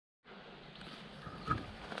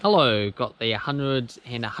Hello, got the 100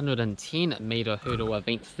 and 110 meter hurdle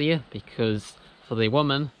events there because for the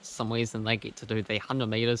women, some reason they get to do the 100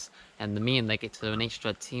 meters and the men they get to do an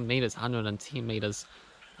extra 10 meters, 110 meters.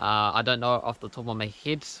 I don't know off the top of my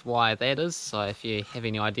head why that is, so if you have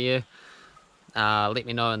any idea, let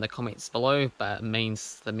me know in the comments below. But it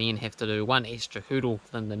means the men have to do one extra hurdle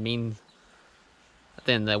than the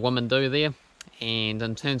women do there. And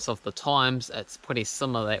in terms of the times, it's pretty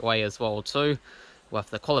similar that way as well too, with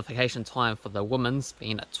the qualification time for the women's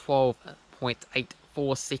being at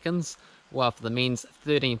 12.84 seconds, while for the men's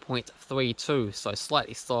 13.32, so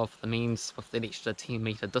slightly slower for the men's with that extra 10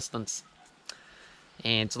 meter distance.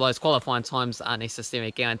 And those qualifying times aren't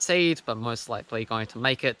necessarily guaranteed, but most likely going to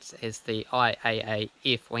make it as the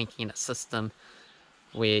IAAF ranking system,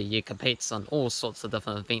 where you compete on all sorts of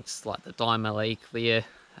different events like the Diamond League there,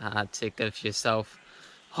 to give yourself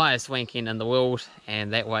highest ranking in the world,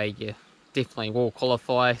 and that way you definitely will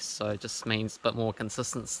qualify. So it just means a bit more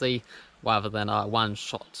consistency rather than a one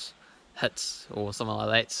shot hit or something like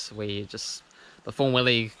that where you just perform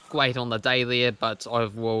really great on the day there, but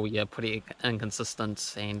overall you're pretty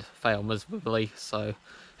inconsistent and fail miserably. So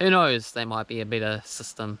who knows, there might be a better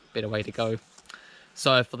system, better way to go.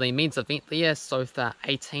 So for the men's event there, so far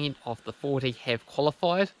 18 of the 40 have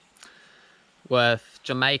qualified, with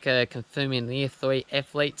Jamaica confirming their 3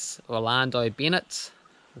 athletes: Orlando Bennett,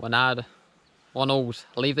 Ronald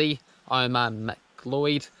Levy, Omar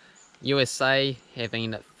McLeod. USA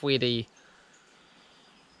having Freddie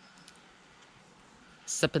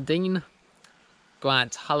Sipadine,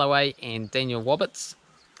 Grant Holloway and Daniel Roberts.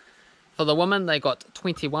 For the women, they got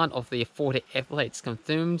 21 of their 40 athletes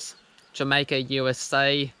confirmed. Jamaica,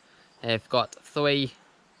 USA have got 3.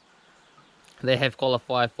 They have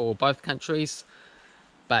qualified for both countries,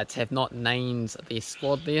 but have not named their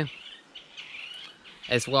squad there,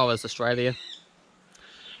 as well as Australia.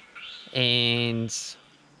 And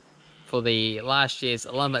for the last year's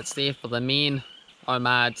Olympics there, for the men,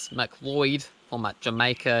 Omar McLeod from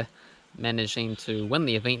Jamaica managing to win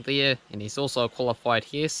the event there, and he's also qualified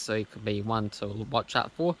here, so he could be one to watch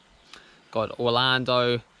out for. Got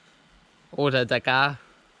Orlando Ortega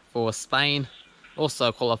for Spain,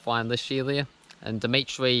 also qualifying this year there, and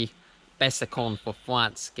Dimitri Bassacon for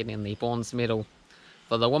France getting the bronze medal.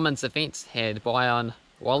 For the women's event, had Brian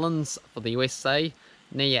Rollins for the USA,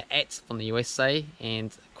 Nia At from the USA,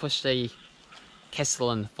 and Christy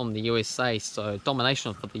Castellan from the USA, so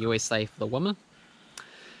domination for the USA for the women.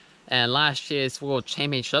 And last year's World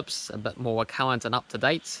Championships, a bit more current and up to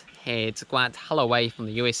date, had Grant Holloway from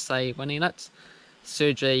the USA winning it,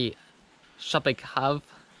 Sergei Shubikov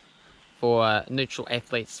for neutral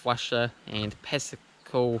athletes Russia, and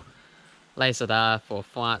Pascal Lazardar for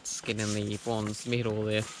France getting the bronze medal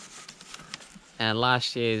there. And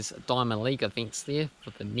last year's Diamond League events there for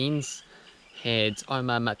the men's had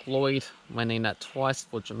Omar McLeod winning it twice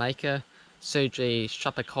for Jamaica, Sergei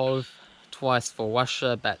Shubikov twice for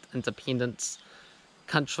Russia, but independent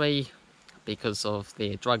country because of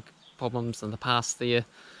their drug problems in the past there,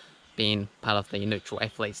 being part of the neutral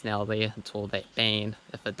athletes now there until that ban,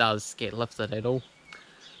 if it does get lifted at all.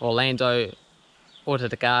 Orlando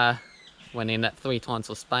Ortega winning it 3 times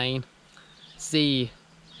for Spain, Zi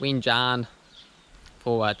Wenjian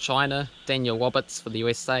for China, Daniel Roberts for the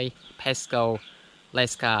USA, Pascal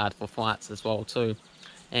Lascard for France as well too.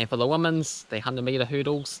 And for the women's, the 100 meter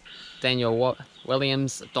hurdles, Daniel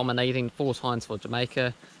Williams dominating 4 times for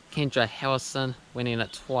Jamaica, Kendra Harrison winning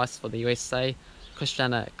it twice for the USA,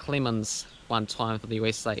 Christiana Clemens 1 time for the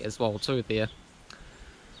USA as well too there.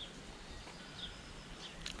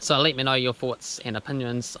 So let me know your thoughts and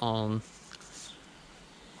opinions on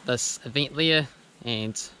this event there,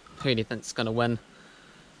 and who do you think is going to win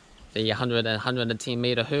the 100 and 110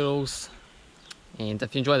 meter hurdles. And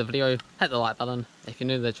if you enjoy the video, hit the like button. If you're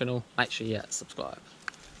new to the channel, make sure you subscribe.